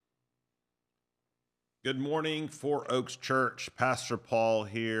Good morning, Four Oaks Church. Pastor Paul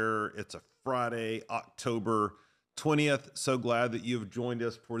here. It's a Friday, October 20th. So glad that you have joined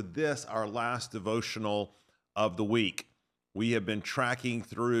us for this, our last devotional of the week. We have been tracking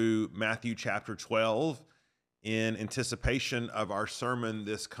through Matthew chapter 12 in anticipation of our sermon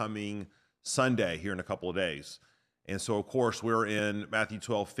this coming Sunday here in a couple of days. And so, of course, we're in Matthew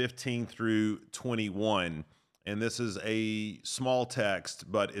 12, 15 through 21. And this is a small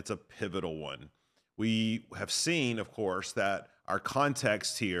text, but it's a pivotal one. We have seen, of course, that our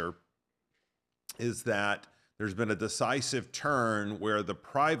context here is that there's been a decisive turn where the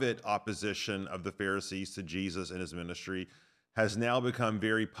private opposition of the Pharisees to Jesus and his ministry has now become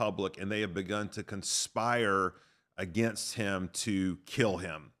very public, and they have begun to conspire against him to kill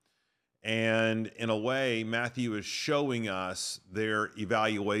him. And in a way, Matthew is showing us their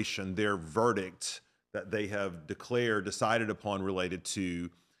evaluation, their verdict that they have decided upon related to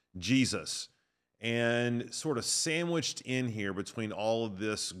Jesus. And sort of sandwiched in here between all of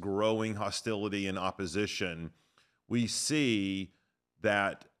this growing hostility and opposition, we see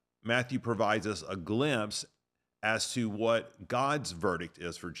that Matthew provides us a glimpse as to what God's verdict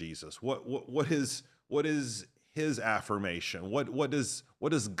is for Jesus. What is his affirmation? What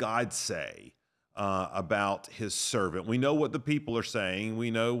does God say about his servant? We know what the people are saying. We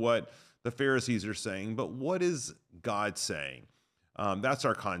know what the Pharisees are saying, but what is God saying? That's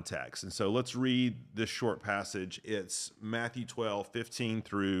our context. And so let's read this short passage. It's Matthew 12, 15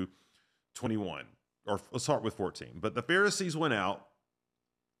 through 21, or let's start with 14. But the Pharisees went out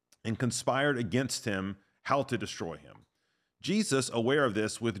and conspired against him how to destroy him. Jesus, aware of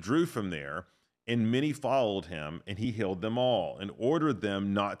this, withdrew from there, and many followed him, and he healed them all and ordered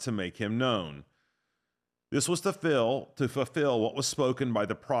them not to make him known. This was to fulfill what was spoken by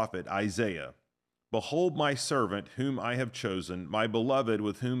the prophet Isaiah. Behold my servant whom I have chosen, my beloved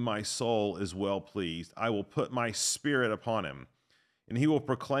with whom my soul is well pleased. I will put my spirit upon him, and he will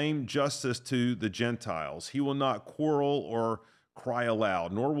proclaim justice to the Gentiles. He will not quarrel or cry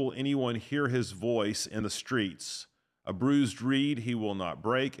aloud, nor will anyone hear his voice in the streets. A bruised reed he will not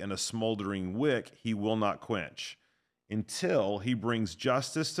break, and a smoldering wick he will not quench, until he brings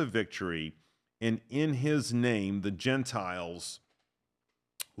justice to victory, and in his name the Gentiles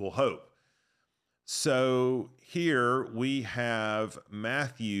will hope. So here we have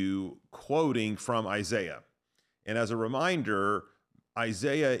Matthew quoting from Isaiah. And as a reminder,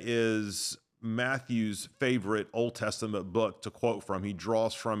 Isaiah is Matthew's favorite Old Testament book to quote from. He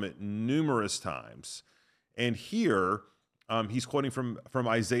draws from it numerous times. And here he's quoting from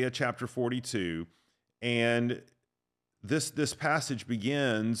Isaiah chapter 42. And this passage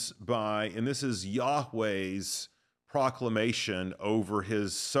begins by, and this is Yahweh's proclamation over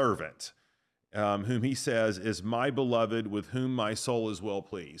his servant, whom he says is my beloved with whom my soul is well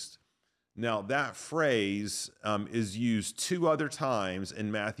pleased. Now that phrase is used two other times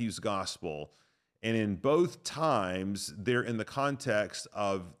in Matthew's gospel. And in both times, they're in the context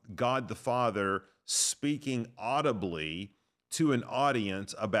of God the Father speaking audibly to an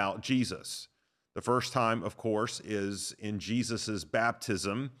audience about Jesus. The first time, of course, is in Jesus's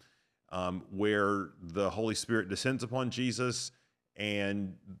baptism, where the Holy Spirit descends upon Jesus,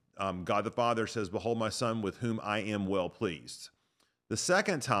 and God the Father says, behold my son with whom I am well pleased. The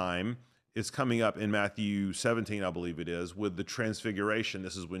second time is coming up in Matthew 17, I believe it is, with the transfiguration.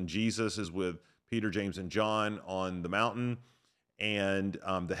 This is when Jesus is with Peter, James, and John on the mountain, and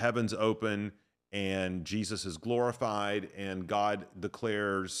the heavens open, and Jesus is glorified, and God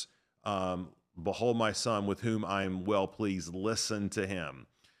declares, behold my son with whom I am well pleased, listen to him.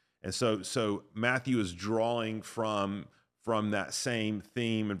 And so Matthew is drawing from that same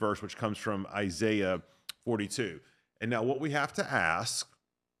theme and verse, which comes from Isaiah 42. And now what we have to ask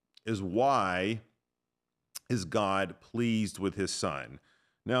is, why is God pleased with his son?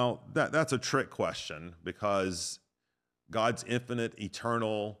 Now, that's a trick question, because God's infinite,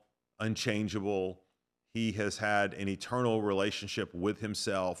 eternal, unchangeable. He has had an eternal relationship with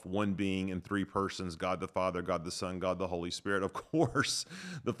himself, one being in three persons, God the Father, God the Son, God the Holy Spirit. Of course,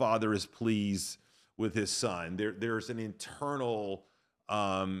 the Father is pleased with his son. There's an internal,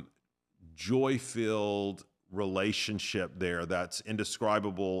 joy-filled relationship there that's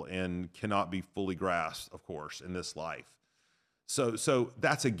indescribable and cannot be fully grasped, of course, in this life. So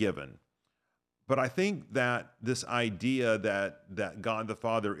that's a given. But I think that this idea that God the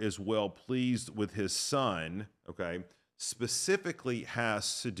Father is well pleased with his son, okay, specifically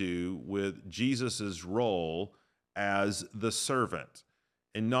has to do with Jesus's role as the servant,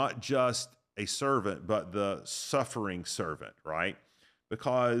 and not just a servant, but the suffering servant, right?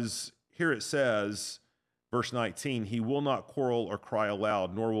 Because here it says Verse 19, he will not quarrel or cry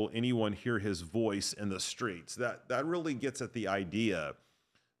aloud, nor will anyone hear his voice in the streets. That really gets at the idea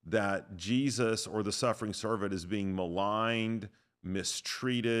that Jesus, or the suffering servant, is being maligned,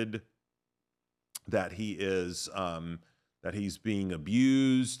 mistreated, that that he's being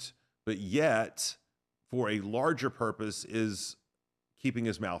abused, but yet, for a larger purpose, is keeping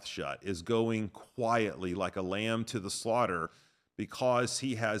his mouth shut, is going quietly like a lamb to the slaughter, because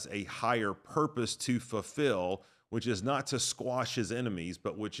he has a higher purpose to fulfill, which is not to squash his enemies,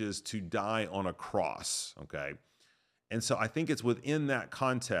 but which is to die on a cross, okay? And so I think it's within that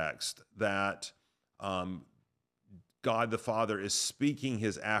context that God the Father is speaking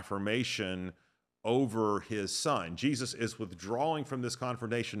his affirmation over his son. Jesus is withdrawing from this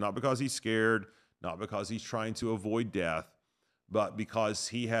confrontation, not because he's scared, not because he's trying to avoid death, but because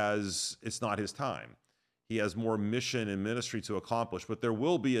it's not his time. He has more mission and ministry to accomplish, but there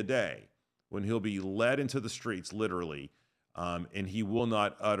will be a day when he'll be led into the streets, literally, and he will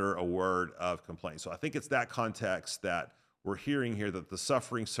not utter a word of complaint. So I think it's that context that we're hearing here, that the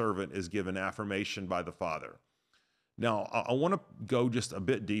suffering servant is given affirmation by the Father. Now, I want to go just a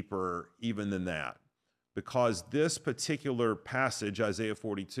bit deeper even than that, because this particular passage, Isaiah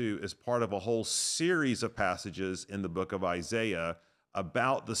 42, is part of a whole series of passages in the book of Isaiah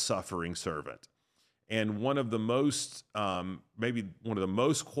about the suffering servant. And one of the most, maybe one of the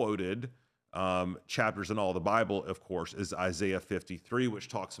most quoted chapters in all the Bible, of course, is Isaiah 53, which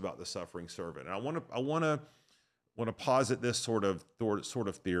talks about the suffering servant. And I want to posit this sort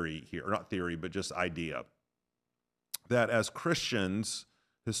of theory here, or not theory, but just idea, that as Christians,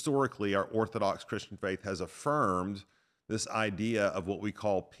 historically, our Orthodox Christian faith has affirmed this idea of what we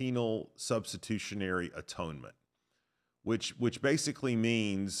call penal substitutionary atonement, which basically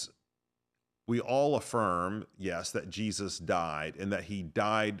means we all affirm, yes, that Jesus died and that he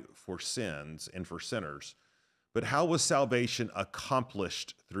died for sins and for sinners. But how was salvation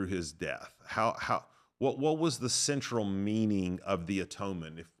accomplished through his death? What was the central meaning of the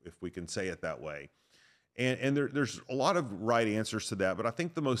atonement, if we can say it that way? And there's a lot of right answers to that, but I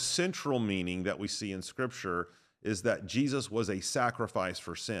think the most central meaning that we see in Scripture is that Jesus was a sacrifice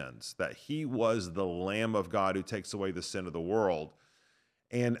for sins, that he was the Lamb of God who takes away the sin of the world.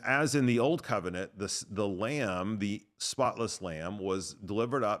 And as in the Old Covenant, the lamb, the spotless lamb, was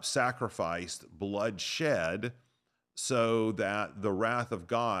delivered up, sacrificed, blood shed, so that the wrath of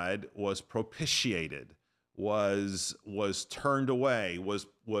God was propitiated, was turned away, was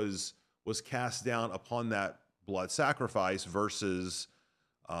cast down upon that blood sacrifice, versus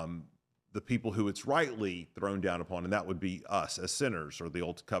the people who it's rightly thrown down upon, and that would be us as sinners, or the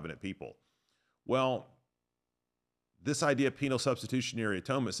Old Covenant people. Well, this idea of penal substitutionary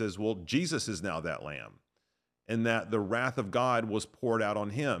atonement says, well, Jesus is now that lamb, and that the wrath of God was poured out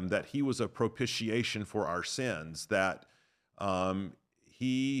on him, that he was a propitiation for our sins, that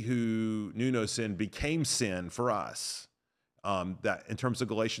he who knew no sin became sin for us. That in terms of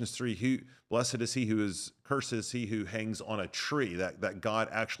Galatians 3, blessed is he who is, cursed is he who hangs on a tree, that God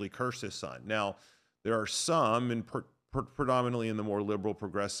actually cursed his son. Now, there are some, and predominantly in the more liberal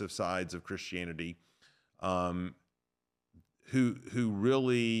progressive sides of Christianity, who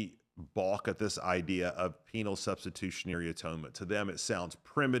really balk at this idea of penal substitutionary atonement. To them, it sounds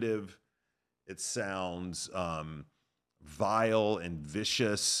primitive. It sounds vile and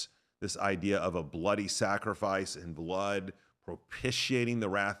vicious. This idea of a bloody sacrifice and blood propitiating the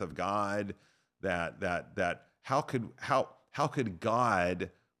wrath of God. That how could God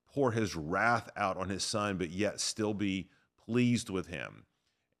pour his wrath out on his son, but yet still be pleased with him?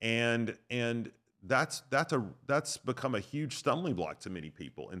 And that's become a huge stumbling block to many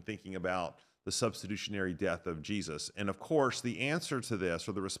people in thinking about the substitutionary death of Jesus. And of course, the answer to this,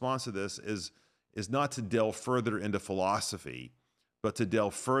 or the response to this, is not to delve further into philosophy, but to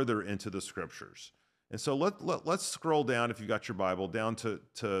delve further into the Scriptures. And so let's scroll down, if you got your Bible, down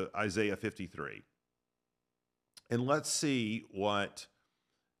to Isaiah 53. And let's see what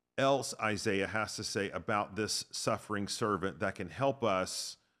else Isaiah has to say about this suffering servant that can help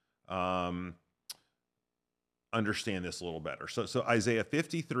us understand this a little better. So Isaiah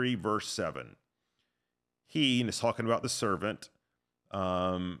 53, verse 7. He, and it's talking about the servant,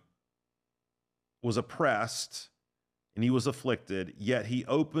 was oppressed and he was afflicted, yet he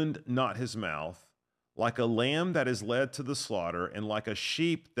opened not his mouth. Like a lamb that is led to the slaughter, and like a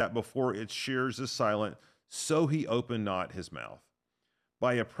sheep that before its shears is silent, so he opened not his mouth.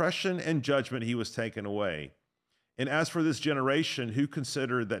 By oppression and judgment he was taken away. And as for this generation, who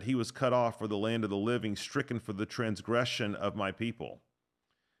considered that he was cut off for the land of the living, stricken for the transgression of my people?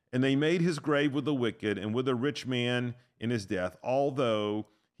 And they made his grave with the wicked and with a rich man in his death, although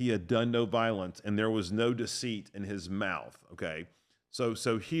He had done no violence, and there was no deceit in his mouth. Okay.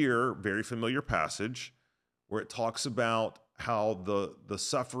 So here, very familiar passage where it talks about how the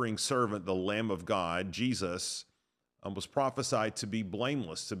suffering servant, the Lamb of God, Jesus, was prophesied to be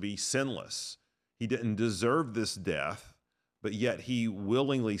blameless, to be sinless. He didn't deserve this death, but yet he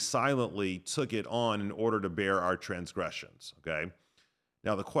willingly, silently took it on in order to bear our transgressions. Okay.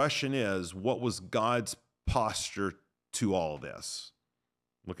 Now the question is, what was God's posture to all of this?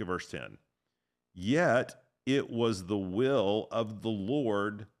 Look at verse 10. Yet it was the will of the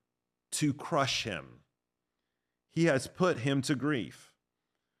Lord to crush him. He has put him to grief.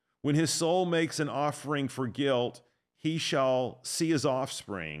 When his soul makes an offering for guilt, he shall see his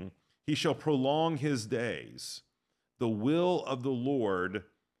offspring. He shall prolong his days. The will of the Lord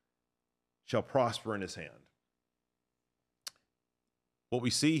shall prosper in his hand. What we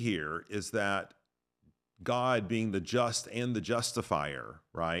see here is that God, being the just and the justifier,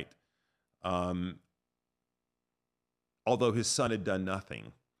 right? Although his son had done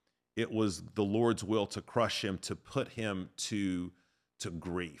nothing, it was the Lord's will to crush him, to put him to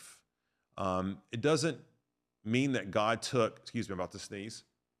grief. It doesn't mean that God took, excuse me, I'm about to sneeze.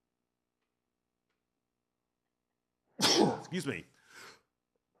 Excuse me.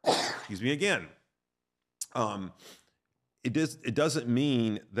 Excuse me again. It doesn't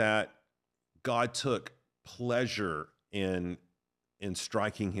mean that God took pleasure in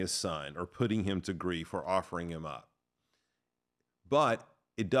striking his son or putting him to grief or offering him up. But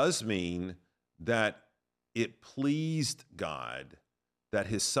it does mean that it pleased God that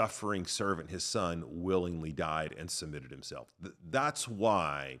his suffering servant, his son, willingly died and submitted himself. That's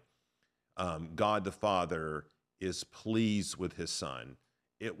why God the Father is pleased with his son.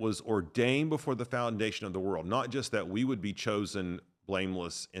 It was ordained before the foundation of the world, not just that we would be chosen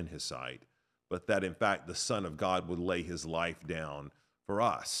blameless in his sight, but that in fact the Son of God would lay his life down for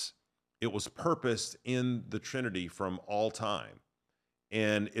us. It was purposed in the Trinity from all time.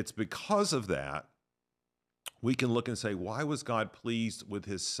 And it's because of that we can look and say, why was God pleased with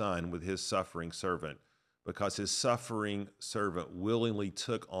his son, with his suffering servant? Because his suffering servant willingly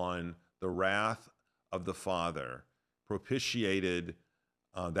took on the wrath of the Father, propitiated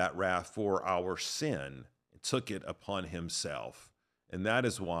that wrath for our sin, and took it upon himself. And that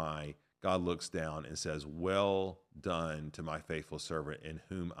is why God looks down and says, well done to my faithful servant in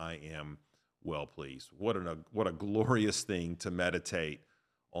whom I am well pleased. What a glorious thing to meditate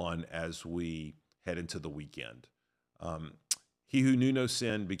on as we head into the weekend. He who knew no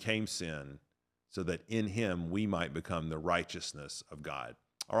sin became sin so that in him we might become the righteousness of God.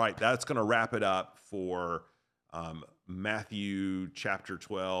 All right, that's going to wrap it up for Matthew chapter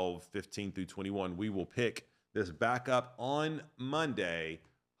 12, 15 through 21. We will pick this back up on Monday.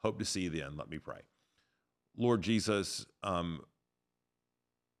 Hope to see you then. Let me pray. Lord Jesus,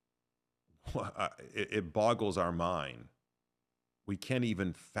 it boggles our mind. We can't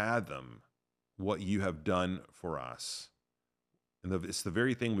even fathom what you have done for us. And it's the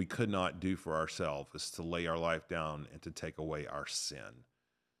very thing we could not do for ourselves, is to lay our life down and to take away our sin.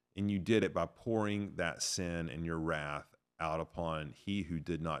 And you did it by pouring that sin and your wrath out upon he who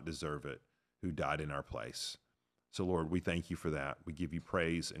did not deserve it, who died in our place. So Lord, we thank you for that. We give you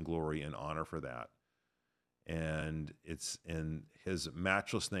praise and glory and honor for that. And it's in his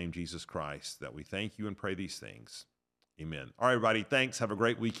matchless name, Jesus Christ, that we thank you and pray these things. Amen. All right, everybody. Thanks. Have a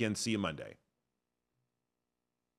great weekend. See you Monday.